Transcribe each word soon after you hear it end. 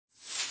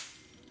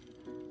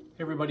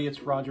Hey everybody,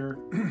 it's Roger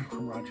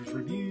from Roger's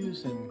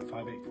Reviews and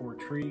 584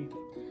 Tree.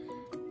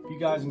 If you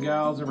guys and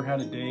gals ever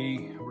had a day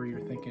where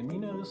you're thinking, you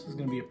know, this is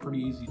going to be a pretty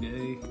easy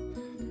day,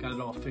 got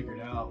it all figured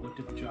out, looked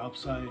at the job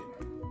site,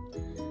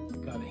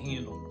 got it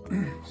handled.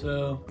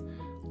 So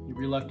you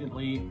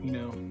reluctantly, you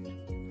know,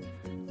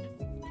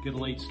 get a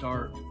late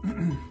start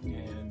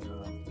and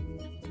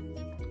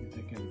you're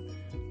thinking,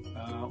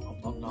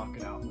 I'll knock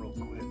it out real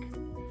quick.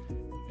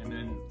 And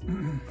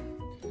then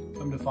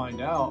come to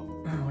find out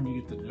when you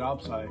get to the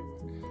job site,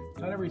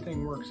 not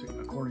everything works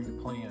according to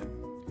plan.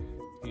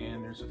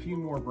 And there's a few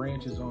more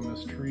branches on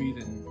this tree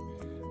than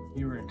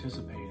you were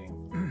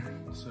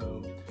anticipating.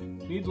 So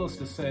needless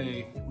to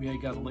say, we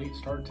had got a late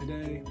start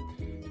today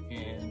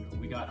and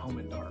we got home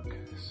at dark.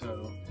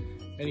 So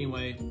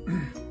anyway,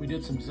 we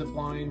did some zip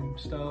line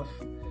stuff,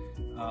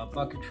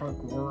 bucket truck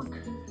work,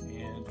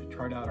 and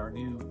tried out our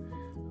new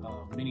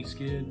mini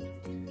skid.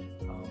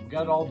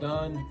 Got it all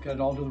done, got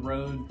it all to the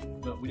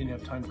road, but we didn't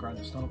have time to grind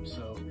the stump,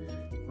 so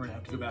we're gonna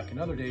have to go back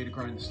another day to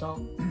grind the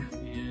stump,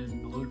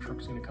 and the loader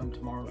truck's gonna come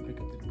tomorrow to pick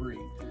up the debris.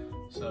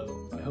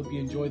 So I hope you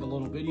enjoy the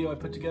little video I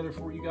put together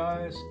for you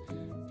guys,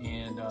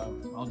 and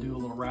I'll do a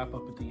little wrap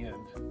up at the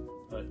end.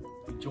 But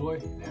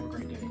enjoy and have a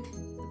great day.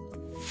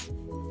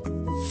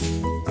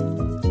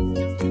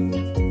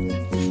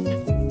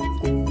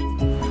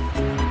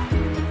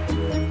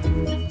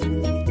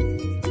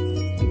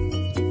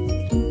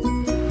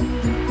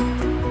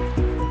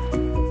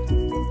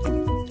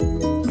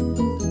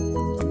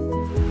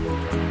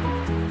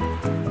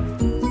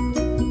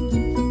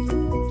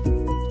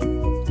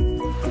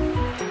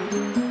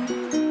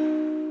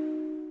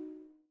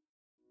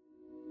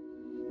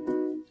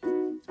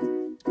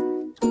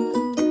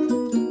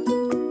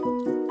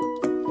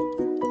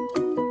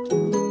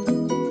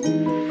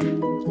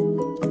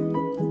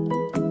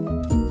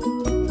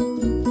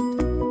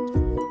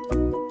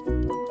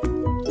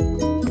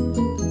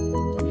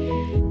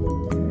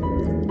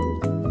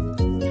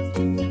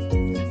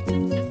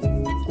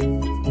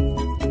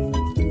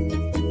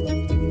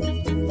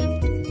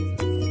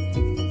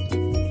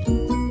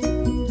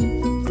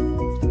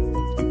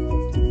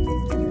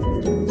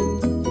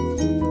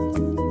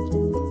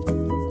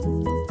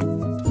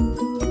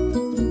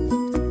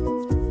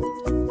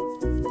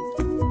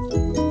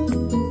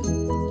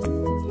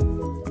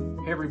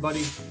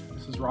 Everybody,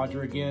 this is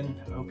Roger again.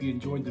 I hope you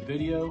enjoyed the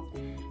video.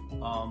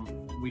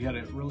 We had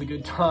a really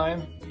good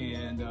time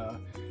and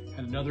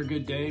had another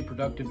good day,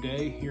 productive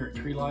day here at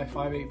Tree Life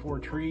 584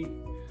 Tree.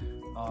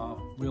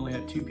 We only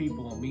had two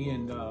people, me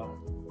and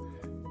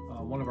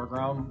one of our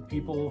ground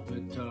people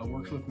that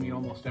works with me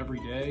almost every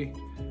day.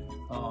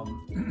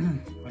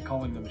 I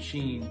call him the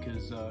machine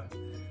because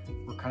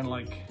we're kind of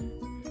like,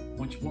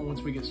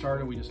 once we get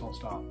started, we just don't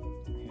stop.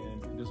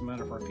 And it doesn't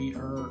matter if our feet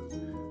hurt,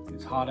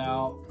 it's hot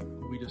out,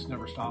 we just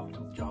never stop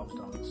until the job's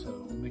done.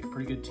 So we make a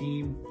pretty good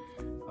team.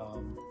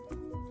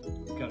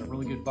 We've got a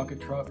really good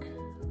bucket truck.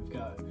 We've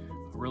got a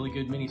really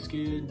good mini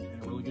skid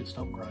and a really good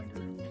stump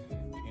grinder. And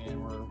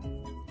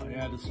I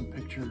added some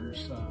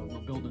pictures.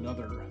 We'll build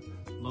another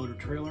loader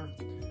trailer.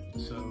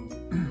 So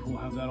we'll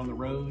have that on the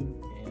road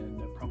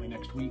and probably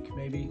next week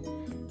maybe.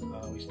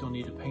 We still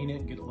need to paint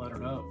it, get it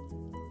lettered up,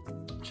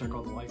 check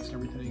all the lights and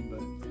everything,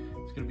 but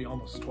it's gonna be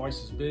almost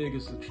twice as big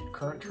as the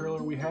current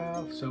trailer we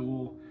have.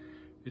 So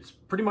it's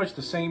pretty much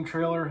the same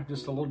trailer,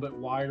 just a little bit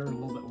wider and a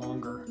little bit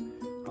longer.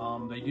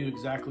 They do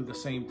exactly the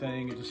same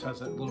thing. It just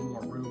has a little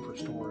more room for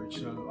storage.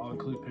 So I'll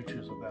include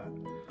pictures of that.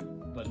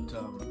 But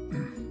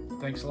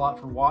thanks a lot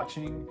for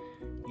watching,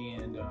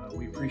 and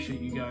we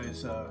appreciate you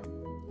guys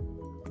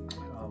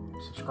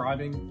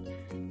subscribing.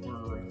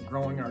 We're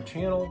growing our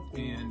channel,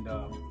 and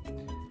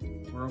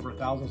we're over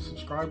 1,000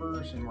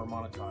 subscribers, and we're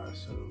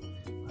monetized. So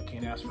I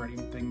can't ask for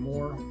anything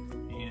more.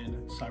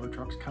 And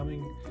Cybertruck's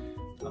coming.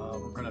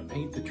 We're gonna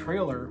paint the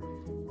trailer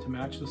to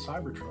match the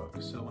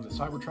Cybertruck. So when the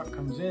Cybertruck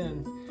comes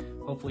in,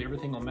 hopefully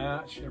everything will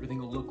match, everything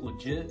will look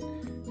legit,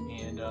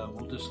 and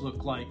we'll just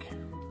look like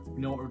we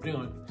know what we're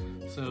doing.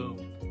 So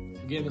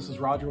again, this is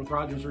Roger with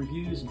Roger's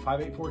Reviews and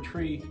 584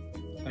 Tree.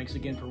 Thanks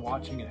again for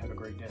watching and have a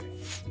great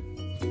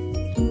day.